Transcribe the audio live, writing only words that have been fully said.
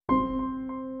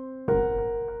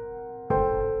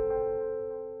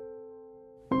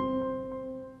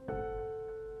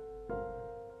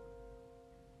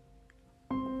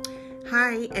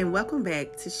Hi, and welcome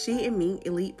back to She and Me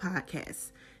Elite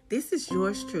Podcast. This is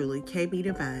yours truly, KB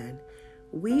Divine.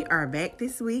 We are back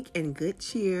this week in good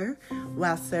cheer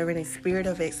while serving a spirit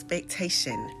of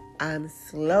expectation. I'm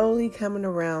slowly coming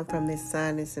around from this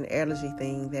sinus and allergy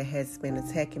thing that has been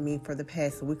attacking me for the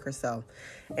past week or so.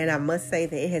 And I must say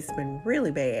that it has been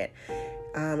really bad.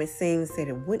 It seems that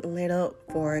it wouldn't let up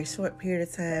for a short period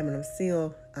of time, and I'm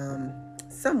still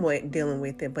somewhat dealing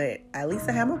with it, but at least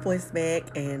I have my voice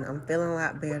back and I'm feeling a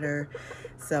lot better.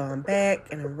 So I'm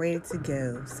back and I'm ready to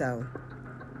go. So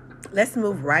let's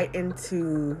move right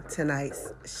into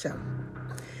tonight's show.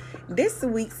 This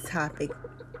week's topic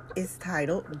is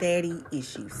titled Daddy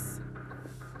Issues.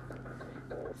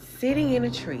 Sitting in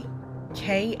a tree,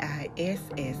 KISSING.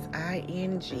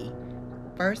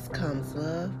 First comes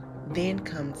love, then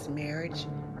comes marriage,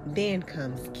 then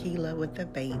comes Keela with the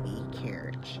baby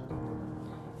carriage.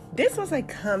 This was a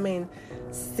common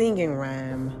singing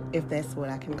rhyme, if that's what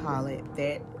I can call it,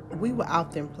 that we would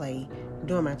often play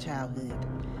during my childhood.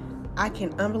 I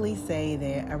can humbly say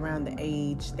that around the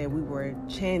age that we were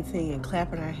chanting and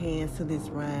clapping our hands to this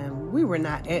rhyme, we were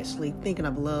not actually thinking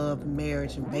of love,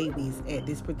 marriage, and babies at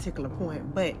this particular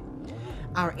point, but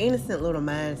our innocent little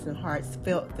minds and hearts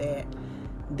felt that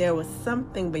there was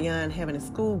something beyond having a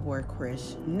schoolboy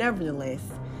crush. Nevertheless,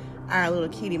 our little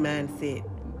kitty mindset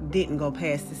didn't go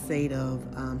past the state of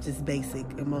just basic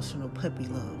emotional puppy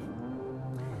love.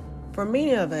 For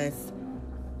many of us,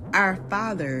 our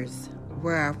fathers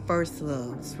were our first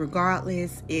loves,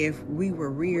 regardless if we were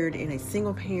reared in a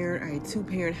single parent or a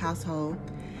two-parent household.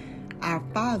 Our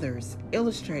fathers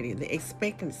illustrated the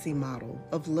expectancy model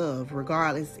of love,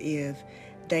 regardless if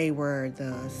they were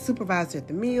the supervisor at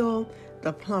the mill,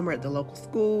 the plumber at the local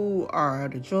school, or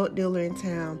the drug dealer in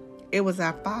town. It was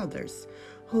our fathers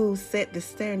who set the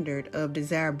standard of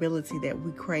desirability that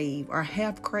we crave or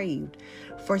have craved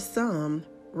for some,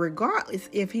 regardless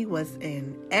if he was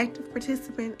an active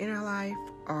participant in our life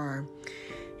or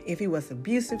if he was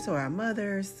abusive to our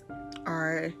mothers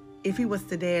or if he was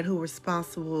the dad who was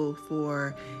responsible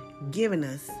for giving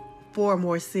us 4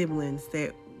 more siblings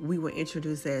that we would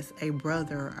introduce as a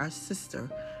brother or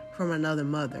sister from another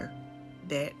mother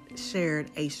that shared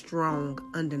a strong,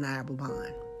 undeniable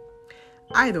bond.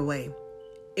 Either way,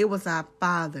 it was our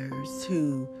fathers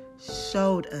who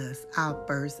showed us our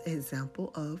first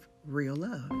example of real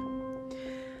love.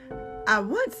 I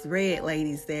once read,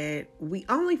 ladies, that we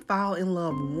only fall in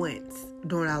love once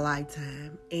during our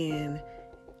lifetime, and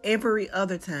every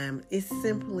other time it's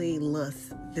simply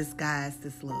lust disguised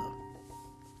as love.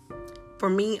 For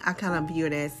me, I kind of view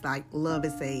it as like love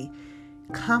is a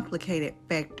complicated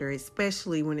factor,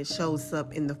 especially when it shows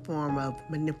up in the form of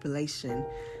manipulation,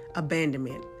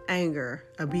 abandonment, anger,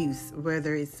 abuse,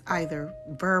 whether it's either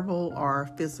verbal or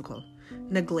physical,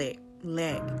 neglect,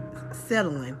 lack,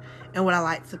 settling, and what I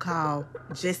like to call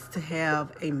just to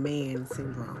have a man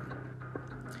syndrome.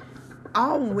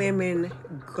 All women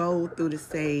go through the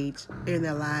stage in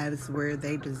their lives where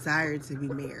they desire to be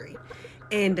married.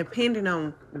 And depending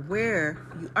on where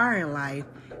you are in life,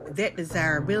 that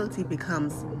desirability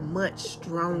becomes much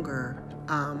stronger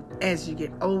as you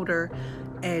get older,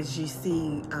 as you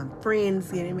see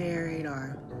friends getting married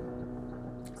or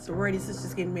sorority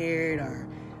sisters getting married or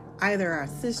either our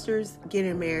sisters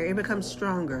getting married. It becomes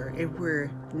stronger if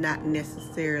we're not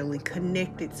necessarily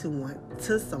connected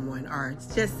to someone or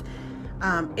just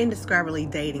indescribably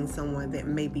dating someone that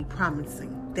may be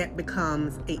promising. That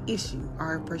becomes an issue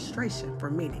or a frustration for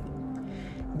many.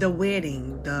 The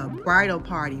wedding, the bridal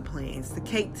party plans, the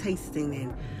cake tasting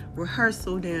and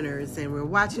rehearsal dinners, and we're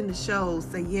watching the shows,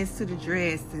 Say Yes to the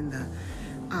Dress, and the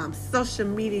social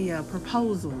media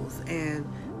proposals, and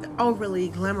the overly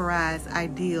glamorized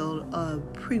ideal of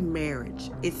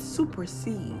pre-marriage. It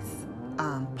supersedes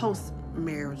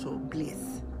post-marital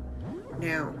bliss.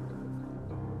 Now,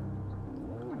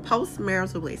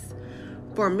 post-marital bliss.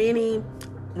 For many,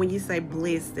 when you say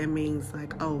bliss, that means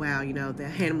like, oh wow, the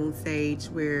honeymoon stage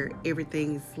where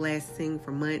everything is lasting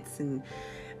for months and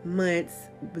months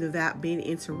without being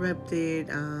interrupted,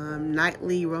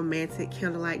 nightly romantic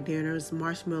candlelight dinners,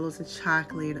 marshmallows and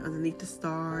chocolate underneath the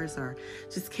stars, or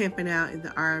just camping out in the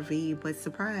RV. But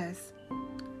surprise,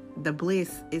 the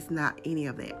bliss is not any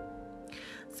of that.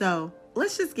 So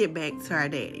let's just get back to our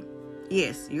daddy.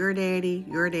 Yes, your daddy,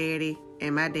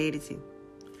 and my daddy too.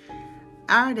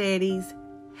 Our daddies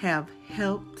have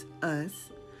helped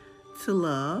us to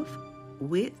love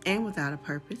with and without a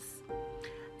purpose.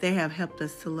 They have helped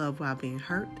us to love while being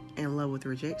hurt and love with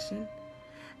rejection.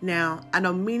 Now, I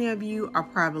know many of you are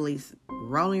probably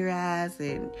rolling your eyes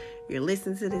and you're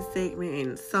listening to this segment,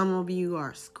 and some of you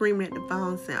are screaming at the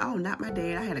phone saying, oh, not my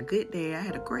dad. I had a good dad. I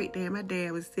had a great dad. My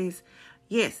dad was this.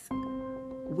 Yes,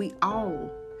 we all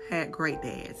had great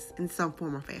dads in some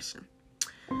form or fashion.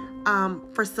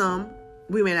 For some,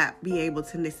 we may not be able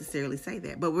to necessarily say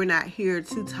that, but we're not here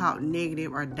to talk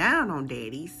negative or down on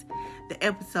daddies. The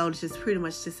episode is just pretty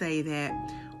much to say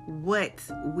that what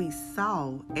we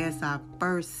saw as our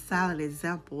first solid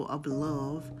example of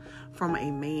love from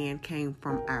a man came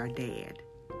from our dad.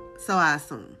 So I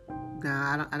assume.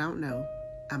 Now, I don't know.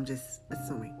 I'm just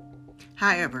assuming.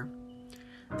 However,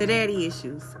 the daddy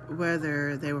issues,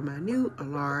 whether they were minute or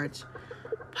large,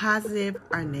 positive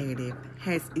or negative,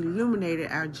 has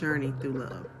illuminated our journey through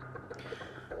love.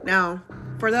 Now,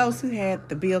 for those who had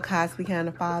the Bill Cosby kind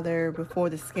of father before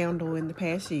the scandal in the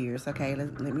past years, okay,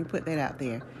 let me put that out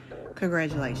there.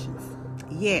 Congratulations.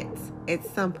 Yet, at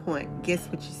some point, guess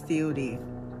what you still did?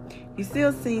 You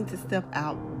still seem to step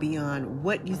out beyond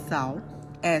what you saw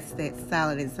as that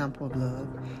solid example of love,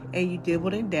 and you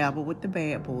dibbled and dabbled with the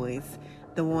bad boys,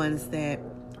 the ones that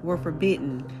were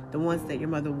forbidden, the ones that your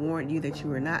mother warned you that you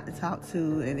were not to talk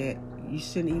to and that you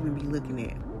shouldn't even be looking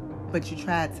at. But you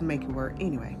tried to make it work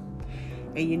anyway.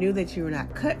 And you knew that you were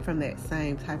not cut from that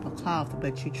same type of cloth,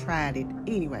 but you tried it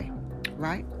anyway,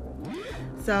 right?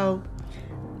 So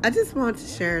I just want to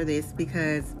share this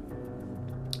because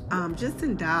just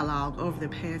in dialogue over the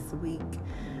past week,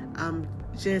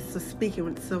 just speaking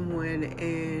with someone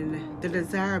and the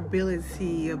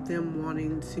desirability of them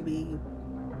wanting to be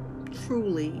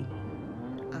truly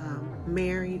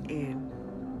married and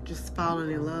just falling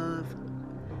in love,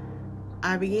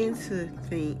 I began to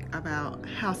think about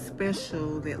how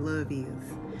special that love is.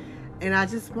 And I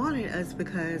just wanted us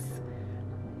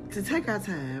to take our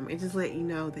time and just let you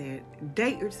know that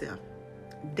date yourself.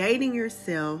 Dating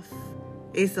yourself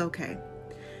is okay.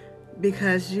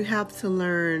 Because you have to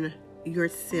learn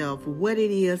yourself what it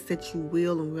is that you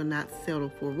will and will not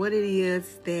settle for. What it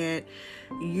is that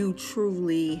you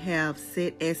truly have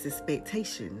set as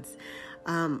expectations.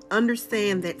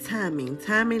 Understand that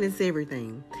timing is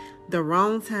everything. The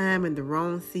wrong time and the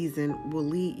wrong season will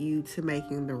lead you to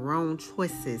making the wrong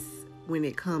choices when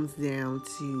it comes down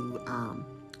to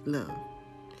love.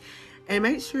 And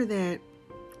make sure that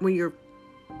when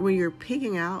you're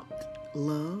picking out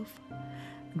love,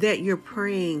 that you're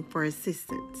praying for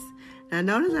assistance. Now,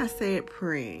 notice I said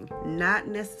praying, not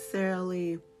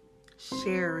necessarily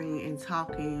sharing and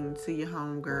talking to your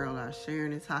homegirl or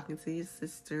sharing and talking to your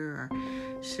sister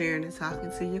or sharing and talking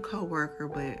to your coworker,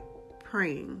 but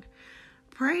praying.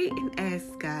 Pray and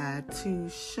ask God to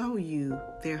show you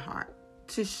their heart,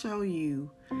 to show you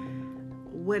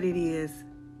what it is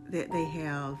that they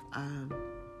have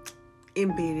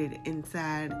embedded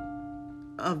inside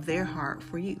of their heart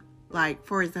for you. Like,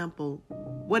 for example,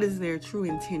 what is their true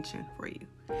intention for you?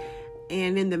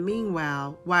 And in the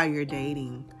meanwhile, while you're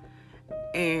dating,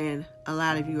 and a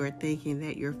lot of you are thinking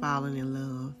that you're falling in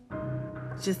love,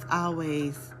 just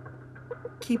always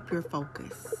keep your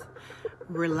focus.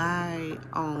 Rely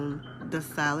on the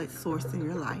solid source in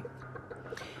your life.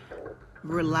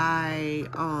 Rely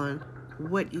on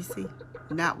what you see,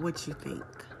 not what you think,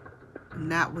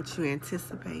 not what you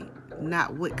anticipate,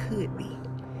 not what could be,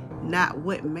 not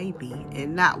what may be,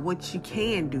 and not what you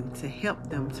can do to help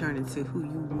them turn into who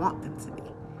you want them to be.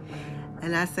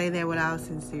 And I say that with all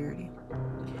sincerity.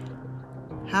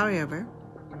 However,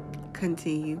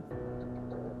 continue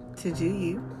to do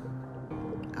you.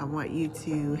 I want you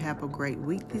to have a great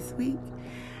week this week,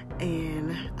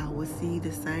 and I will see you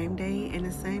the same day and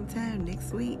the same time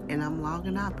next week. And I'm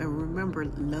logging off. And remember,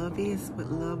 love is what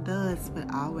love does,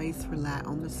 but always rely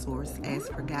on the source.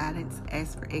 Ask for guidance,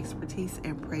 ask for expertise,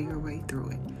 and pray your way through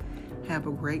it. Have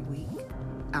a great week.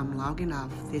 I'm logging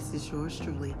off. This is yours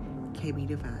truly, KB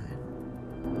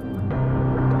Divine.